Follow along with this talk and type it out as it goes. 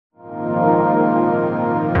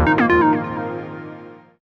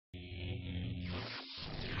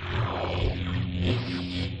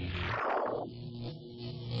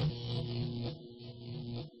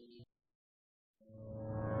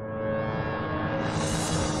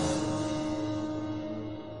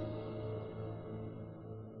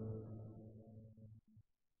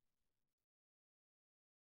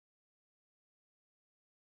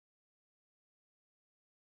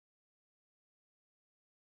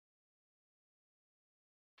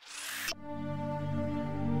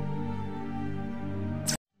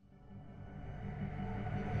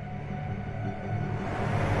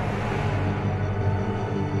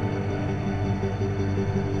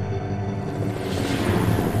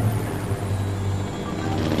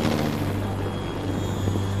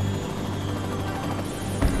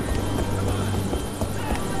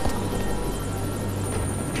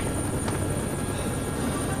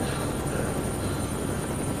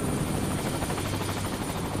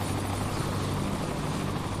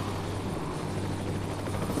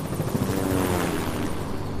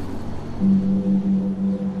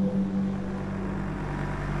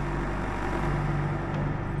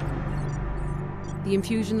The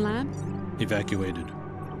infusion lab? Evacuated.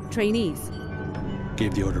 Trainees?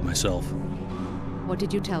 Gave the order myself. What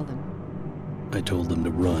did you tell them? I told them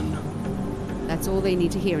to run. That's all they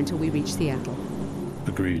need to hear until we reach Seattle.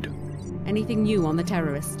 Agreed. Anything new on the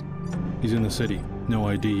terrorist? He's in the city. No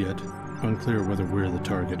ID yet. Unclear whether we're the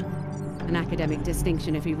target. An academic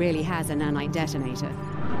distinction if he really has a nanite detonator.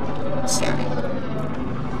 Scanning.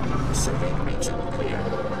 Survey region clear.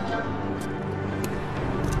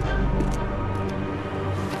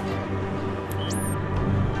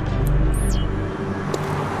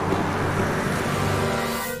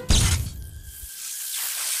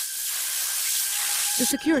 The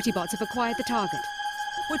security bots have acquired the target.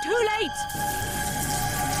 We're too late!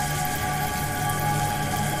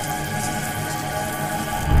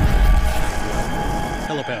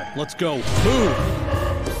 Helipad, let's go. Move!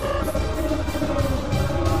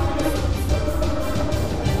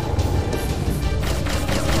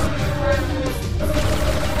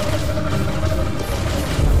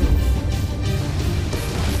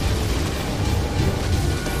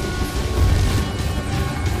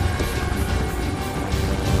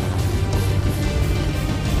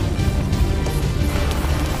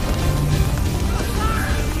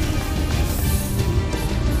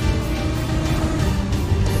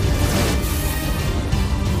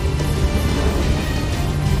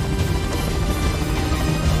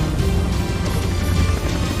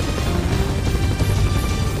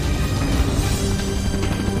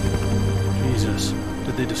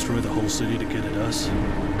 City to get at us?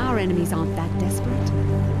 Our enemies aren't that desperate.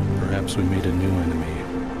 Perhaps we made a new enemy.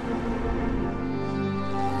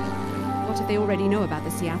 What if they already know about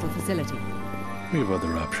the Seattle facility? We have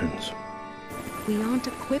other options. We aren't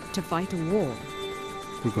equipped to fight a war.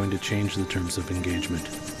 We're going to change the terms of engagement.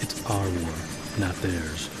 It's our war, not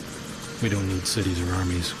theirs. We don't need cities or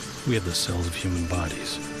armies. We have the cells of human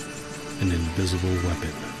bodies. An invisible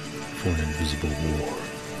weapon for an invisible war.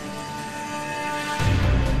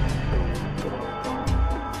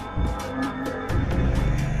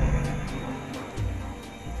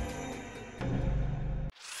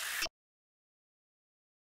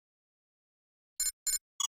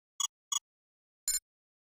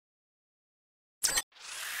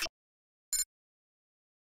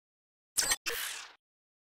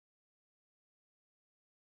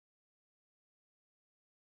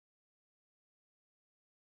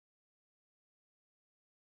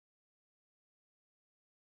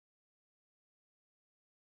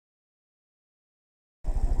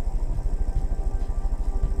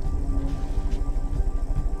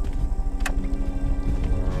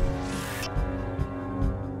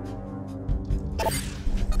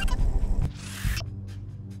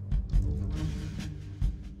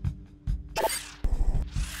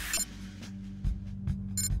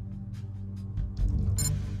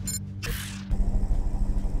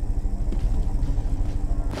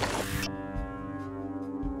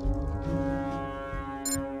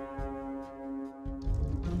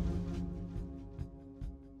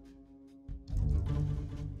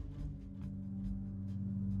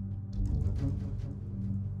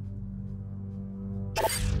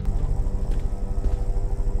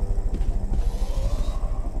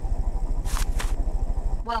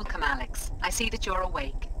 Welcome, Alex. I see that you're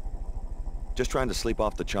awake. Just trying to sleep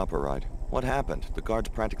off the chopper ride. What happened? The guards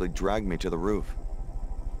practically dragged me to the roof.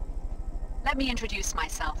 Let me introduce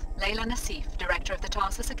myself. Layla Nassif, director of the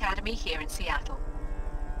Tarsus Academy here in Seattle.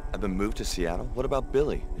 I've been moved to Seattle? What about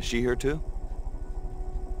Billy? Is she here too?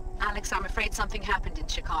 Alex, I'm afraid something happened in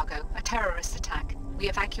Chicago. A terrorist attack. We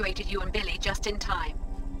evacuated you and Billy just in time.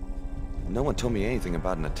 No one told me anything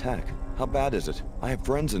about an attack. How bad is it? I have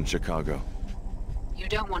friends in Chicago. You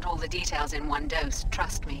don't want all the details in one dose,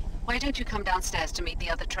 trust me. Why don't you come downstairs to meet the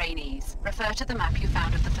other trainees? Refer to the map you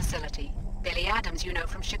found of the facility. Billy Adams you know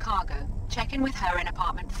from Chicago. Check in with her in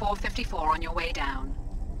apartment 454 on your way down.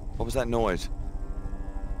 What was that noise?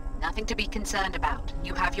 Nothing to be concerned about.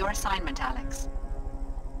 You have your assignment, Alex.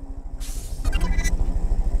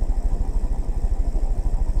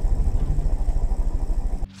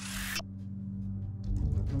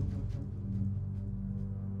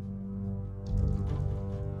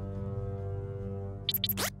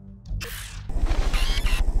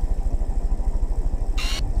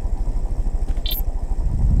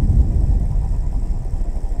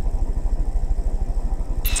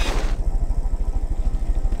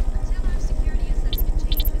 Until our security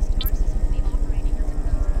assessment changes, Tarsus will be operating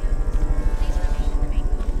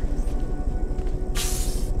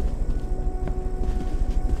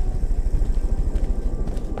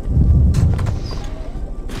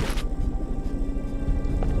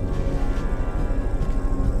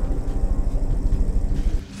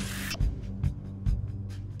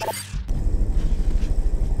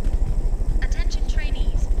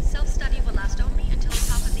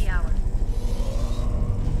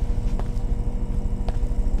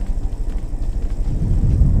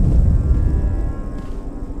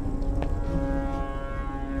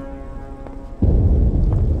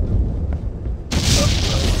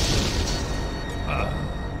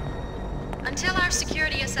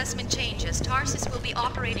security assessment changes, Tarsus will be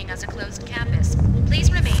operating as a closed campus. Please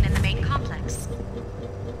remain in the main complex.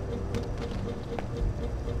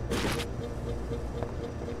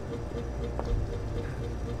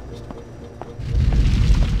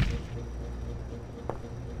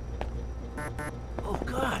 Oh,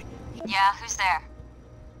 God. Yeah, who's there?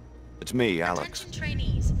 It's me, Alex. Attention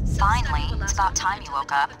trainees. Finally, Self-study will it's last about only time you until the woke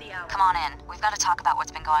top up. of the hour. Come on in. We've got to talk about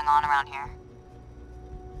what's been going on around here.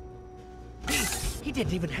 He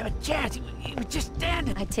didn't even have a chance. He was just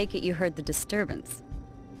standing. I take it you heard the disturbance.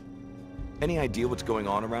 Any idea what's going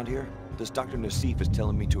on around here? This Dr. Nassif is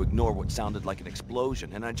telling me to ignore what sounded like an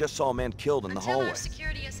explosion, and I just saw a man killed in the Until hallway. our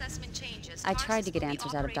security assessment changes, I tried to get Tarsus will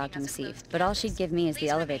answers be out of operating Dr. as a Nassif, closed but all campus. she'd give me is the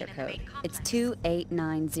Please elevator remain in the code. main It's complex.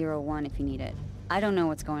 28901 if you need it. I don't know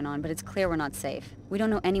what's going on, but it's clear we're not safe. We don't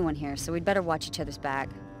know anyone here, so we'd better watch each other's back.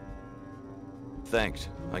 Thanks.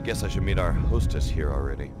 I guess I should meet our hostess here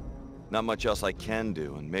already. Not much else I can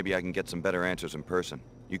do, and maybe I can get some better answers in person.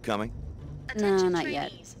 You coming? No, Attention not yet.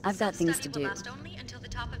 trainees. I've got things to Self-study will do. last only until the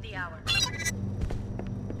top of the hour.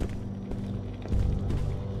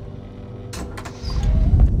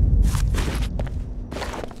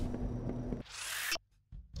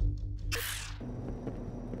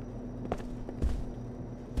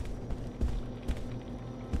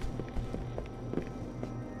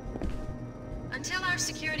 Until our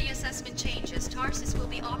security assessment changes, Tarsus will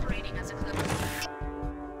be operating as a closed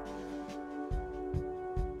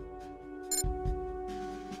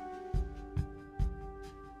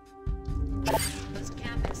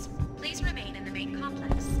campus. Please remain in the main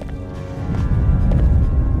complex.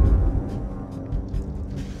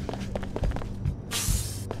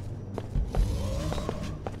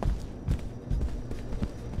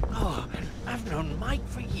 Oh, I've known Mike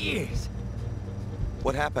for years.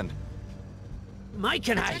 What happened? Mike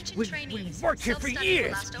and I, Attention we've trainees. worked here for Self-study will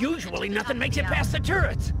years. last only until Usually the nothing top makes of it the past the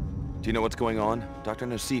turrets. Do you know what's going on? Dr.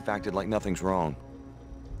 Nassif acted like nothing's wrong.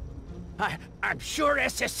 I'm sure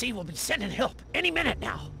SSC will be sending help any minute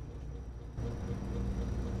now.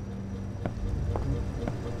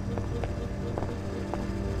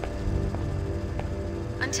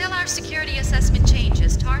 Until our security assessment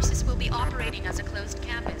changes, Tarsus will be operating as a closed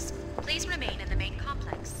campus. Please remain in the main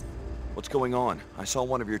complex. What's going on? I saw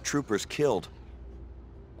one of your troopers killed.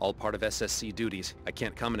 All part of SSC duties. I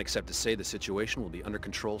can't comment except to say the situation will be under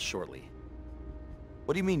control shortly.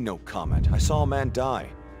 What do you mean, no comment? I saw a man die.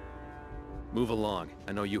 Move along.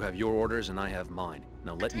 I know you have your orders and I have mine.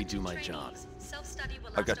 Now let me do Attention my trainees. job. Self-study will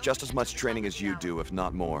I've last got just only as much until the training top as of the you hour. do, if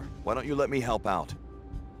not more. Why don't you let me help out?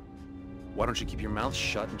 Why don't you keep your mouth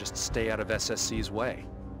shut and just stay out of SSC's way?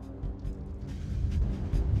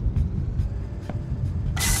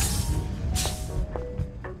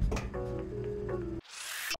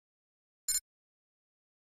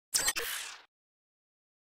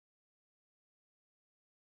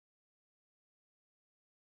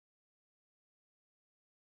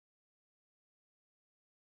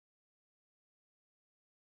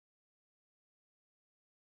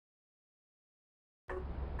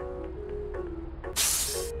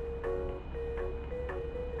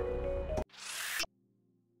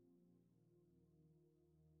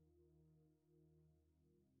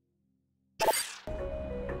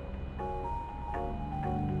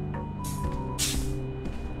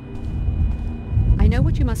 I know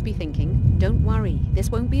what you must be thinking. Don't worry, this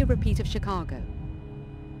won't be a repeat of Chicago.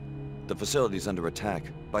 The facility's under attack.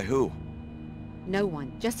 By who? No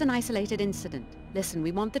one, just an isolated incident. Listen,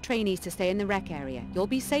 we want the trainees to stay in the rec area. You'll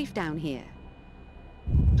be safe down here.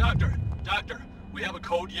 Doctor, we have a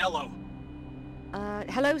code yellow.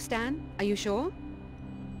 Hello, Stan. Are you sure?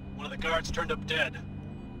 One of the guards turned up dead.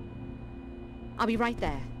 I'll be right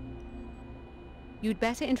there. You'd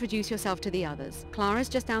better introduce yourself to the others. Clara's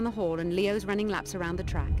just down the hall and Leo's running laps around the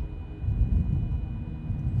track.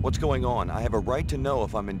 What's going on? I have a right to know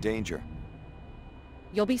if I'm in danger.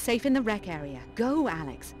 You'll be safe in the rec area. Go,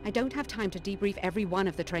 Alex. I don't have time to debrief every one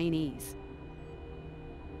of the trainees.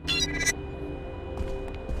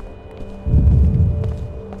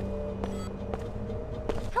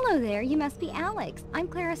 Hello there, you must be Alex. I'm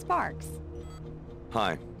Clara Sparks.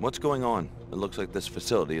 Hi, what's going on? It looks like this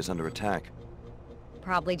facility is under attack.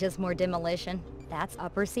 Probably just more demolition. That's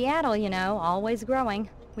Upper Seattle, you know, always growing.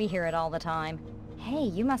 We hear it all the time. Hey,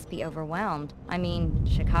 you must be overwhelmed. I mean,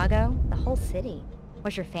 Chicago? The whole city.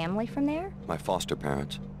 Was your family from there? My foster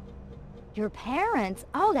parents. Your parents?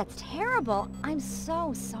 Oh, that's terrible. I'm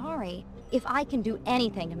so sorry. If I can do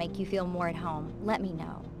anything to make you feel more at home, let me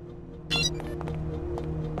know.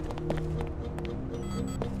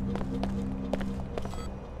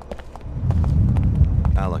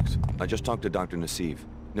 Alex, I just talked to Dr. Nassif.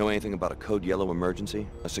 Know anything about a Code Yellow emergency?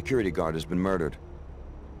 A security guard has been murdered.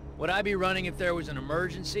 Would I be running if there was an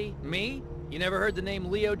emergency? Me? You never heard the name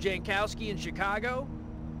Leo Jankowski in Chicago?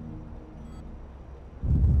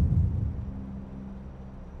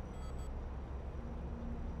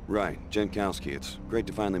 Right, Jankowski. It's great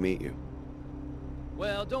to finally meet you.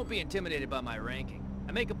 Well, don't be intimidated by my ranking.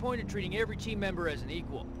 I make a point of treating every team member as an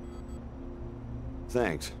equal.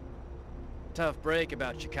 Thanks. Tough break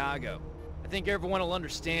about Chicago. I think everyone will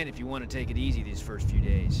understand if you want to take it easy these first few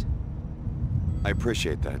days. I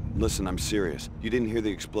appreciate that. Listen, I'm serious. You didn't hear the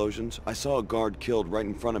explosions? I saw a guard killed right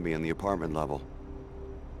in front of me on the apartment level.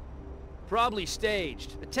 Probably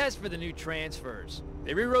staged. A test for the new transfers.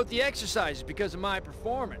 They rewrote the exercises because of my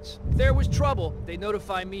performance. If there was trouble, they'd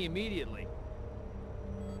notify me immediately.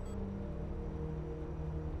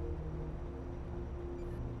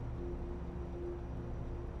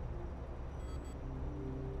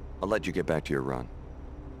 I'll let you get back to your run.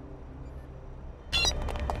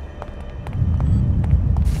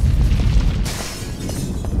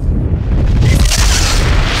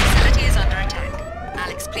 Facility is under attack.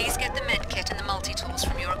 Alex, please get the med kit and the multi-tools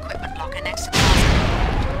from your equipment locker next to the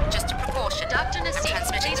closet. Just a precaution. Dr. I'm Nassif,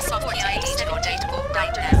 transmitting the please soft report to EID to your A17. data board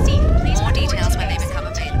right Dr. now. Nassif, please More report details to when they A17. become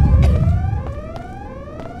available.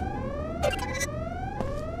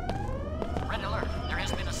 Red alert. There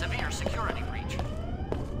has been a severe security breach.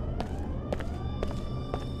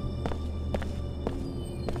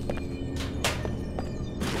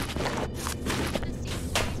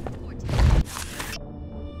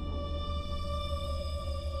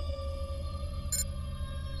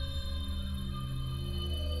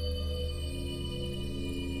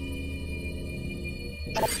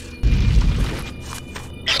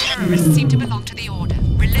 Terrorists seem to belong to the Order.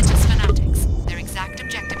 Religious fanatics. Their exact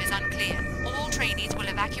objective is unclear. All trainees will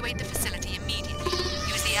evacuate the facility immediately.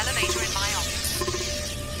 Use the elevator in my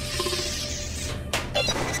office.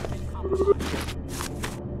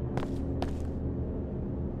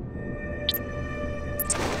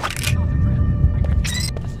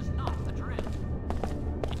 This is not a drill.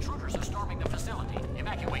 Intruders are storming the facility.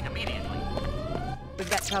 Evacuate immediately. We've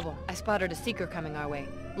got trouble. I spotted a seeker coming our way.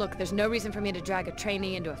 Look, there's no reason for me to drag a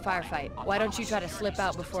trainee into a firefight. Why don't you try to slip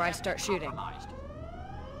out before I start shooting?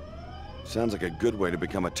 Sounds like a good way to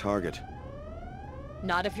become a target.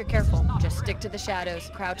 Not if you're careful. Just stick to the shadows,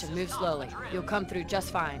 crouch, and move slowly. You'll come through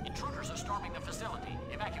just fine. Intruders are storming the facility.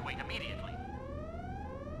 Evacuate immediately.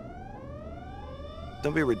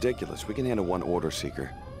 Don't be ridiculous. We can handle one order seeker.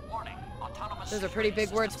 Warning. Autonomous Those are pretty big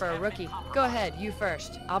words for a rookie. Go ahead, you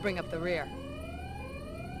first. I'll bring up the rear.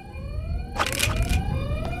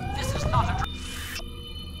 This is not a drill.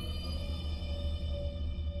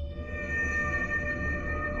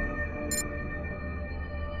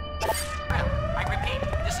 I repeat,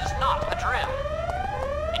 this is not a drill.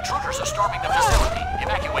 Intruders are storming the facility.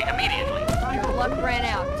 Evacuate immediately. Your luck ran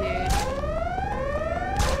out, dude.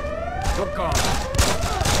 Look on.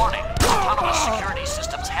 Warning. Autonomous security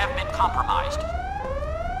systems have been compromised.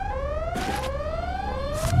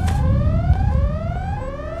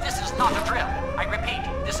 This is not a drill. I repeat,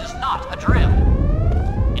 this is not a drill.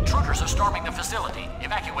 Intruders are storming the facility.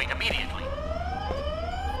 Evacuate immediately.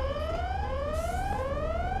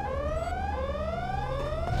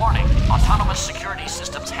 Warning. Autonomous security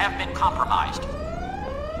systems have been compromised.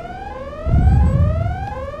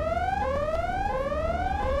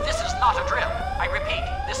 This is not a drill. I repeat,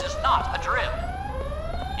 this is not a drill.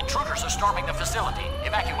 Intruders are storming the facility.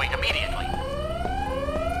 Evacuate immediately.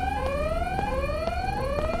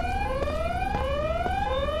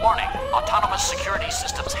 Warning. Autonomous security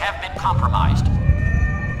systems have been compromised.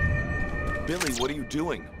 Billy, what are you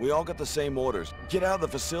doing? We all got the same orders. Get out of the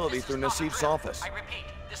facility through Nassif's office. I repeat,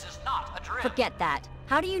 this is not a drill. Forget that.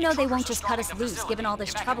 How do you know they won't just cut us loose given all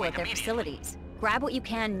this trouble at their facilities? Grab what you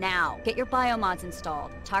can now. Get your biomods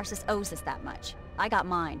installed. Tarsus owes us that much. I got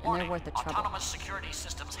mine, and they're worth the trouble. Autonomous security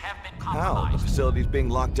systems have been How? compromised. The facility's being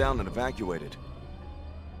locked down and evacuated.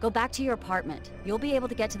 Go back to your apartment. You'll be able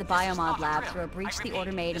to get to the biomod lab through a breach the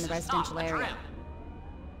Order made in the residential area.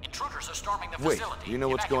 Intruders are storming the Wait, facility. do you know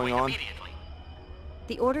what's going Evacuate on? immediately.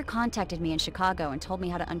 The Order contacted me in Chicago and told me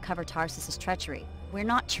how to uncover Tarsus's treachery. We're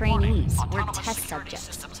not trainees, we're test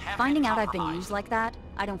subjects. Finding out I've been used like that,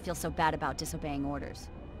 I don't feel so bad about disobeying orders.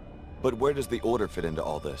 But where does the Order fit into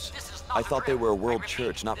all this? I thought they were a world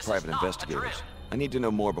church, not private investigators. I need to know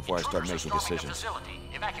more before I start making decisions.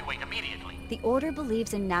 Evacuate immediately. The Order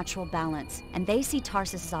believes in natural balance, and they see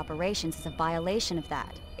Tarsus's operations as a violation of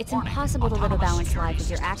that. It's impossible to live a balanced life if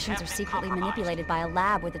your actions are secretly manipulated by a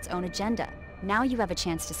lab with its own agenda. Now you have a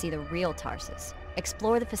chance to see the real Tarsus.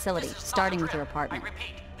 Explore the facility, starting with your apartment. I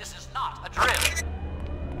repeat, this is not a drill.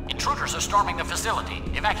 Intruders are storming the facility.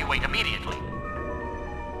 Evacuate immediately.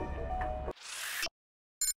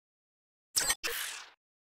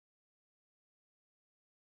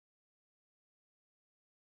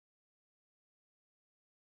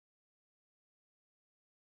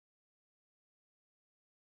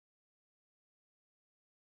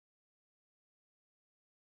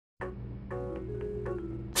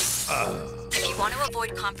 If you want to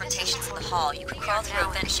avoid confrontations in the hall, you can crawl through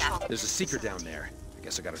a vent shaft. There's a seeker down there. I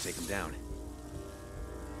guess I gotta take him down.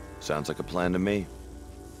 Sounds like a plan to me.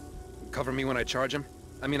 Cover me when I charge him?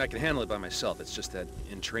 I mean, I can handle it by myself. It's just that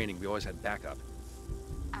in training, we always had backup.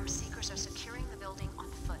 Our seekers are securing the building on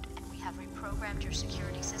foot, and we have reprogrammed your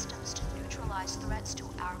security systems to neutralize threats to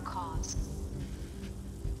our cause.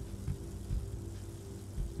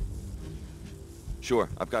 Sure,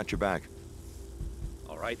 I've got your back.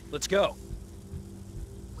 All right, let's go.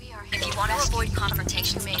 If you want to avoid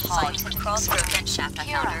confrontations in the hall, you can crawl through a vent shaft I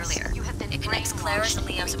found earlier. It connects Clara's and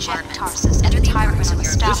Leo's apartments. Enter the apartment on your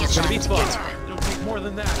This is DxWnd gonna be to fun. get to it. It'll take more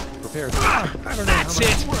than that. Prepare. I don't know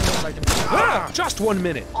That's how much it. Just 1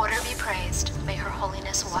 minute. Order be praised. May Her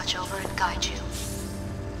Holiness watch over and guide you.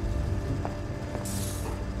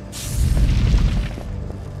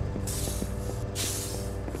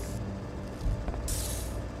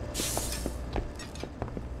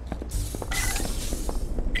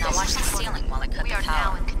 Now watch the ceiling while I cut We the are now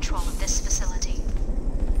power. in control of this facility.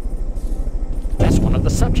 That's one of the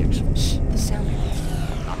subjects. Shh, the sound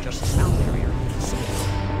barrier. Not just the sound barrier.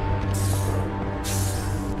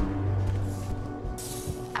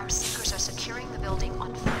 Our seekers are securing the building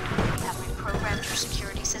on foot. We have reprogrammed your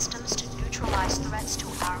security systems to neutralize threats to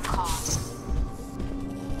our cause.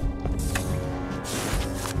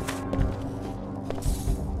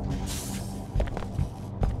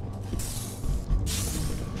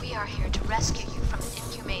 We are here to rescue you from an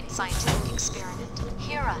inhumane scientific experiment.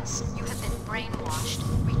 Hear us. You have been brainwashed.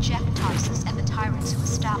 Reject Tarsus and the tyrants who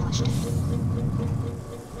established it.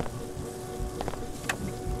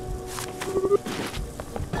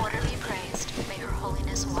 Order be praised. May Her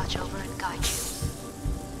Holiness watch over and guide you.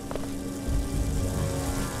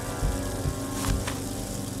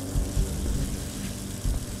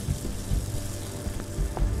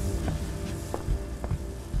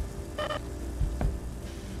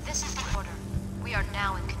 This is the order. We are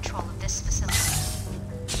now in control of this facility.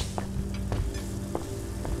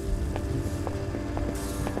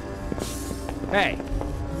 Hey,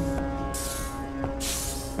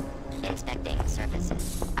 Inspecting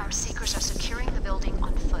surfaces. Our seekers are securing the building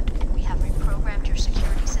on foot, and we have reprogrammed your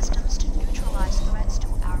security systems to neutralize threats to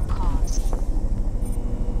our cause.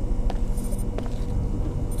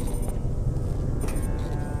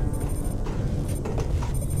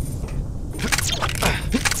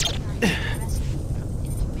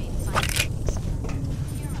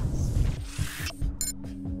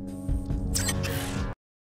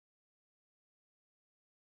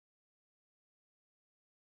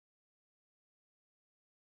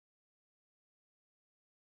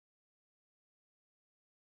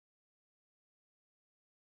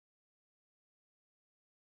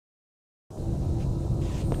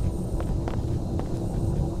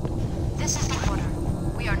 This is the order.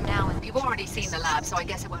 We are now in. You've already seen the lab, so I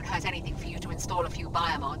guess it won't hurt anything for you to install a few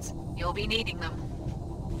biomods. You'll be needing them.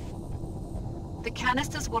 The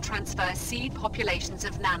canisters will transfer seed populations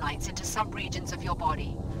of nanites into sub-regions of your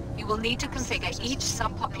body. You will need to configure each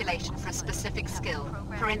subpopulation for a specific skill.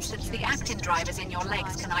 For instance, the actin drivers in your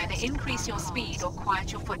legs can either increase your speed or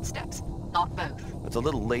quiet your footsteps. Not both. It's a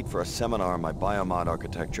little late for a seminar on my biomod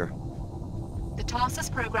architecture. The Tarsus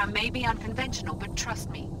program may be unconventional, but trust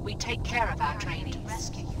me, we take care of our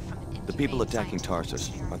trainees. The people attacking Tarsus,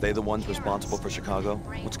 are they the ones responsible for Chicago?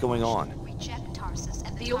 What's going on?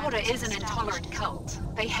 The Order is an intolerant cult.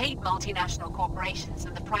 They hate multinational corporations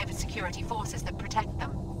and the private security forces that protect them.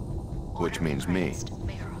 Which means me.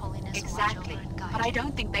 Exactly. But I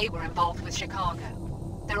don't think they were involved with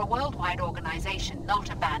Chicago. They're a worldwide organization, not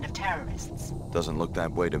a band of terrorists. Doesn't look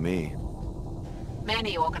that way to me.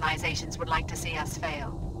 Many organizations would like to see us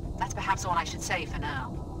fail. That's perhaps all I should say for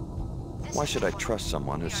now. Why should I trust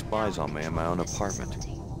someone who spies on me in my own apartment?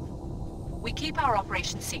 We keep our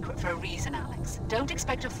operations secret for a reason, Alex. Don't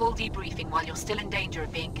expect a full debriefing while you're still in danger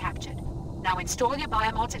of being captured. Now install your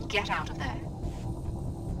biomods and get out of there.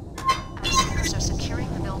 Our seekers are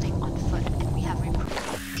securing the building on foot, and we have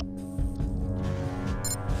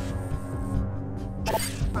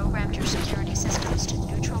programmed your security systems to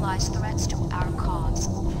neutralize threats to our cause.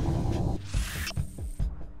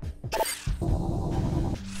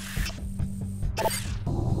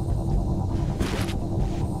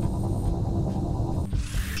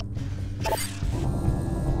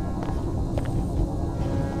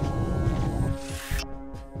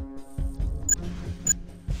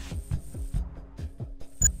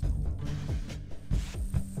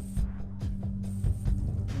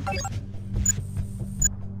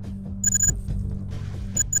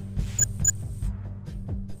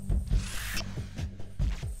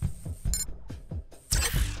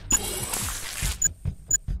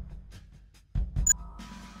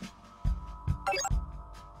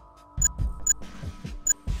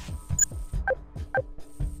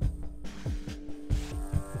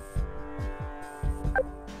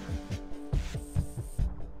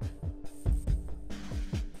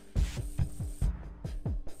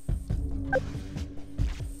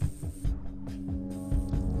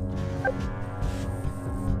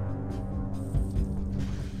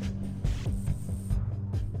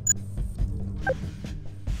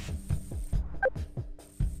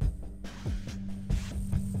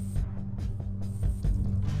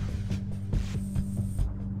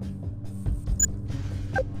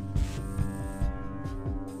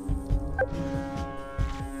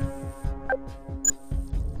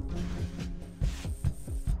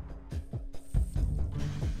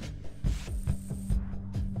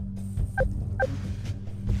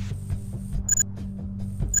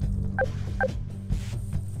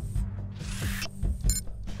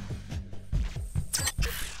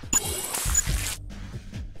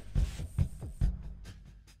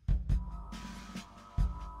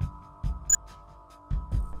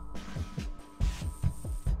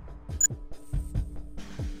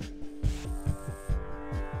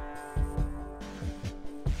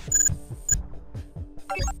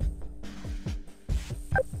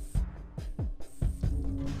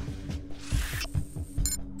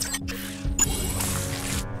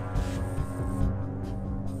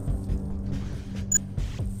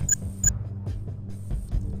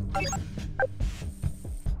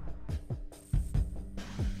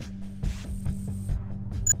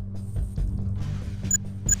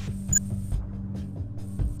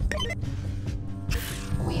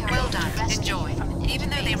 Enjoy. Even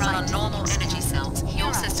though they run on normal energy cells,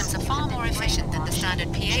 your systems are far more efficient than the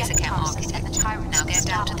standard PA's account architecture. Now get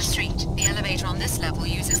down to the street. The elevator on this level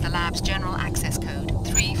uses the lab's general access code,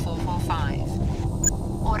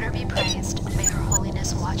 3445. Order be praised. May Her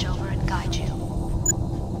Holiness watch over and guide you.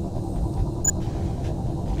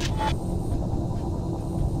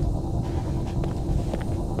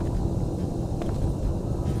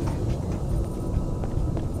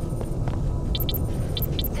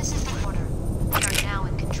 This is the order. We are now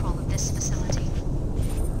in control of this facility.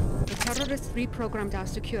 The terrorists reprogrammed our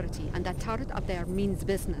security, and that turret up there means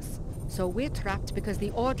business. So we're trapped because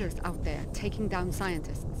the Order's out there taking down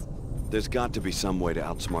scientists. There's got to be some way to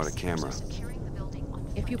outsmart a camera.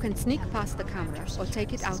 If you can sneak past the camera or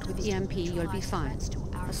take it out with EMP, you'll be fine.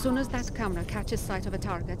 As soon as that camera catches sight of a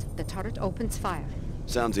target, the turret opens fire.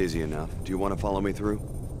 Sounds easy enough. Do you want to follow me through?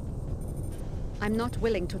 I'm not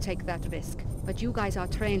willing to take that risk, but you guys are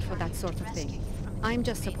trained for that sort of thing. I'm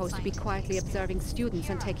just supposed to be quietly observing students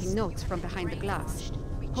and taking notes from behind the glass.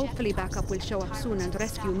 Hopefully backup will show up soon and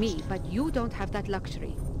rescue me, but you don't have that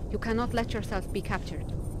luxury. You cannot let yourself be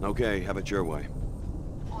captured. Okay, have it your way.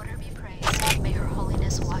 Order be praised. May Her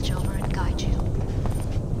Holiness watch over and guide you.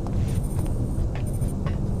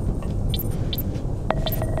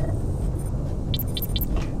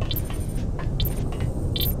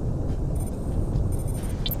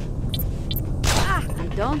 I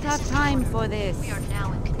don't have time for this. We are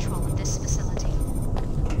now in control of this facility.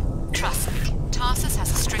 Trust me, Tarsus has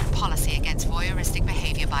a strict policy against voyeuristic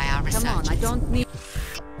behavior by our researchers. Come on, I don't need...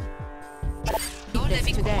 Your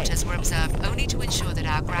living quarters were observed only to ensure that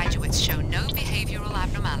our graduates show no behavioral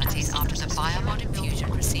abnormalities after the biomod infusion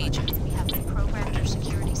procedure. We have reprogrammed our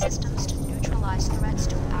security systems to neutralize threats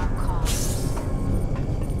to our cause.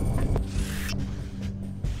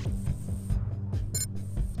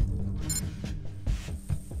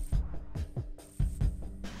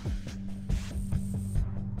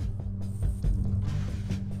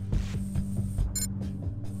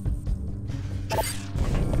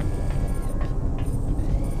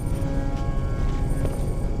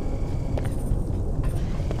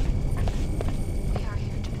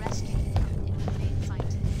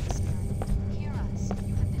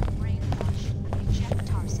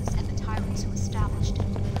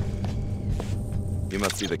 You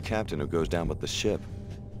must be the captain who goes down with the ship.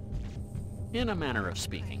 In a manner of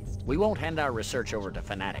speaking. We won't hand our research over to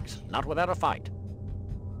fanatics, not without a fight.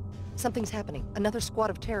 Something's happening. Another squad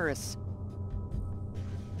of terrorists.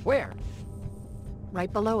 Where?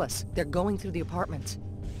 Right below us. They're going through the apartments.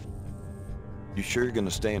 You sure you're gonna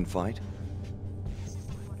stay and fight?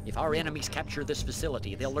 If our enemies capture this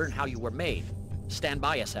facility, they'll learn how you were made. Stand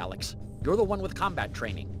by us, Alex. You're the one with combat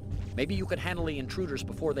training. Maybe you could handle the intruders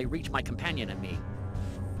before they reach my companion and me.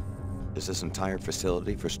 Is this entire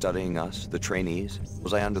facility for studying us, the trainees?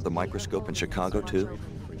 Was I under the microscope in Chicago, too?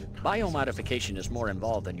 Biomodification is more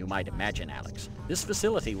involved than you might imagine, Alex. This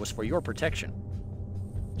facility was for your protection.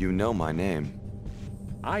 You know my name.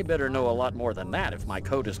 I better know a lot more than that if my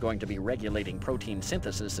code is going to be regulating protein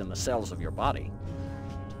synthesis in the cells of your body.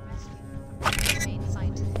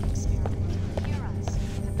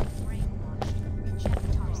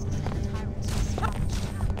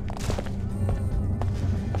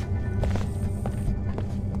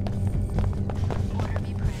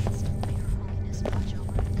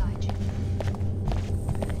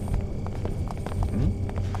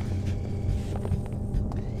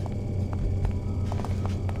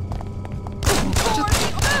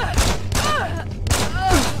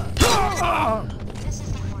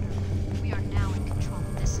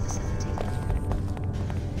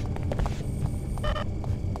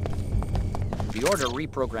 The Order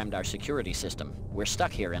reprogrammed our security system. We're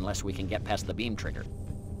stuck here unless we can get past the beam trigger.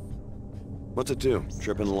 What's it do?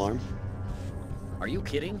 Trip an alarm? Are you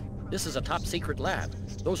kidding? This is a top-secret lab.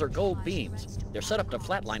 Those are gold beams. They're set up to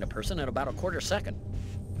flatline a person in about a quarter second.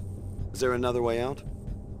 Is there another way out?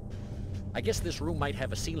 I guess this room might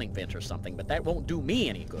have a ceiling vent or something, but that won't do me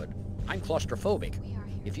any good. I'm claustrophobic.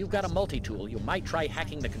 If you've got a multi-tool, you might try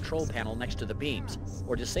hacking the control panel next to the beams,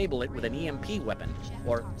 or disable it with an EMP weapon,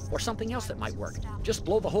 or something else that might work. Just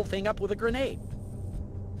blow the whole thing up with a grenade.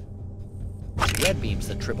 Red beams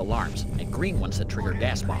that trip alarms, and green ones that trigger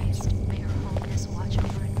gas bombs. May Her Holiness watch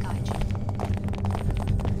over and guide you.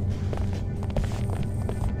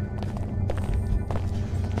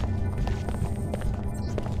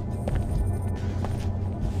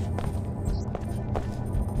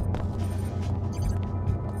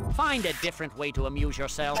 Find a different way to amuse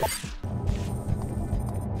yourself.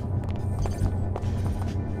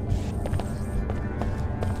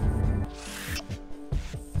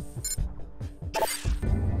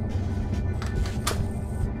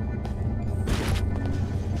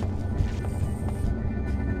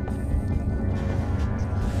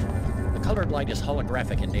 satellite is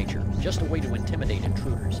holographic in nature, just a way to intimidate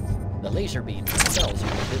intruders. The laser beams themselves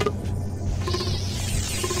are invisible.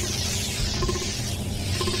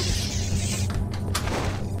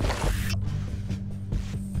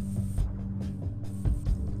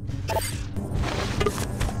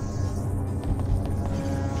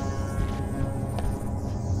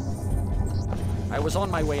 I was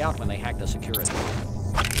on my way out when they hacked the security.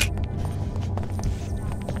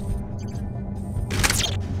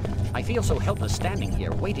 I feel so helpless standing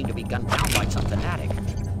here, waiting to be gunned down like some fanatic.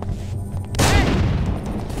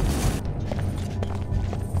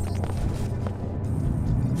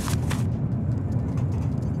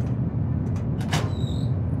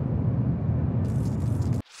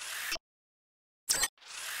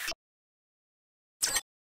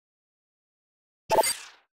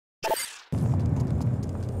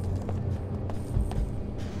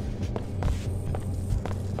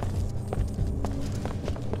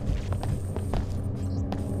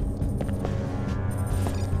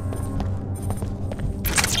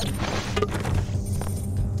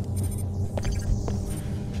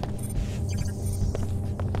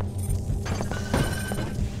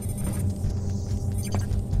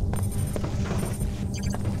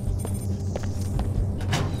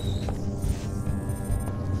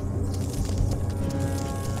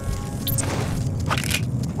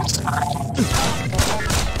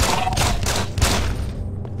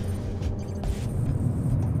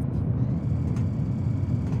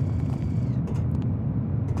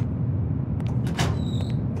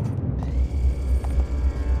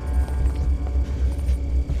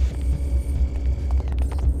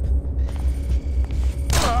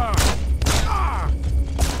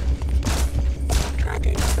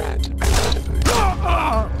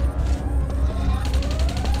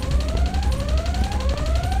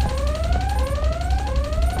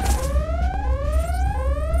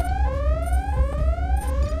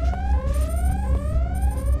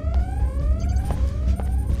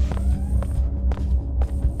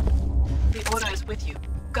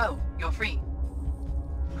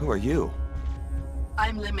 Who are you?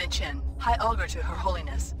 I'm Lim Chen, High Augur to Her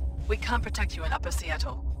Holiness. We can't protect you in Upper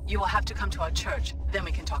Seattle. You will have to come to our church, then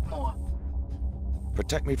we can talk more.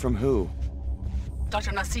 Protect me from who? Dr.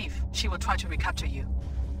 Nassif, she will try to recapture you.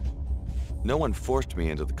 No one forced me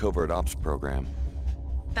into the covert ops program.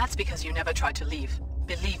 That's because you never tried to leave.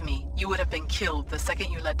 Believe me, you would have been killed the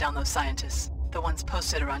second you let down those scientists. The ones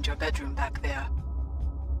posted around your bedroom back there.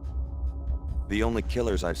 The only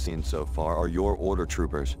killers I've seen so far are your order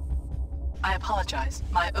troopers. I apologize.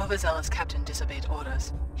 My overzealous captain disobeyed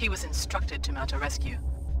orders. He was instructed to mount a rescue.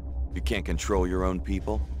 You can't control your own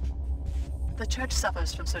people? The church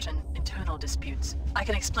suffers from certain internal disputes. I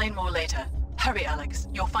can explain more later. Hurry, Alex.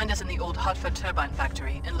 You'll find us in the old Hartford turbine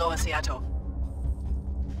factory in Lower Seattle.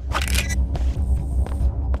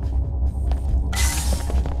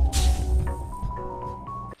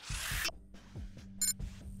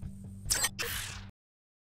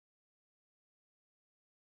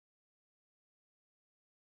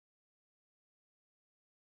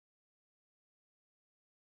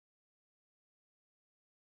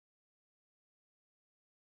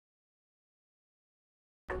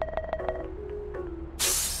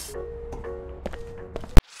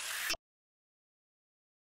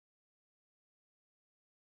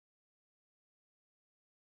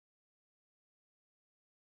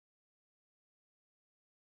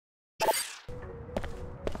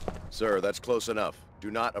 Sir, that's close enough. Do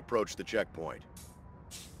not approach the checkpoint.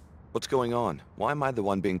 What's going on? Why am I the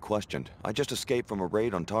one being questioned? I just escaped from a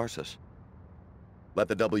raid on Tarsus. Let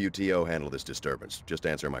the WTO handle this disturbance. Just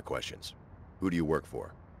answer my questions. Who do you work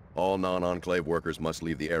for? All non-Enclave workers must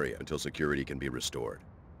leave the area until security can be restored.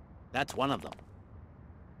 That's one of them.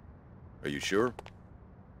 Are you sure?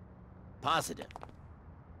 Positive.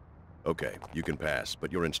 Okay, you can pass,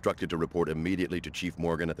 but you're instructed to report immediately to Chief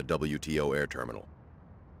Morgan at the WTO air terminal.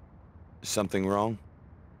 Something wrong?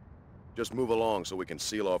 Just move along so we can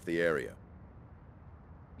seal off the area.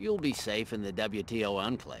 You'll be safe in the WTO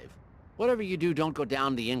Enclave. Whatever you do, don't go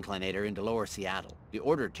down the inclinator into Lower Seattle. The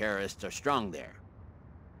Order terrorists are strong there.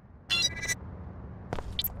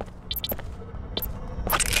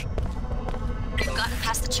 We've gotten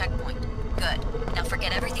past the checkpoint. Good. Now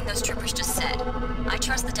forget everything those troopers just said. I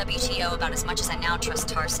trust the WTO about as much as I now trust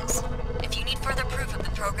Tarsus. If you need further proof of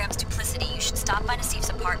the program's duplicity, you should stop by Nassif's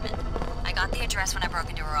apartment. I got the address when I broke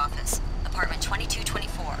into her office. Apartment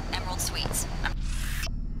 2224, Emerald Suites. I'm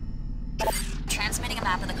transmitting a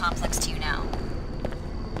map of the complex to you now.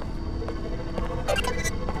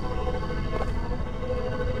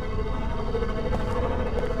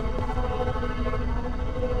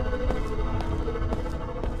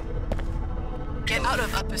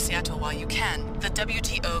 while you can. The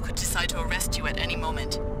WTO could decide to arrest you at any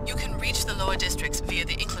moment. You can reach the lower districts via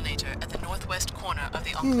the inclinator at the northwest corner of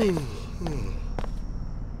the Enclave.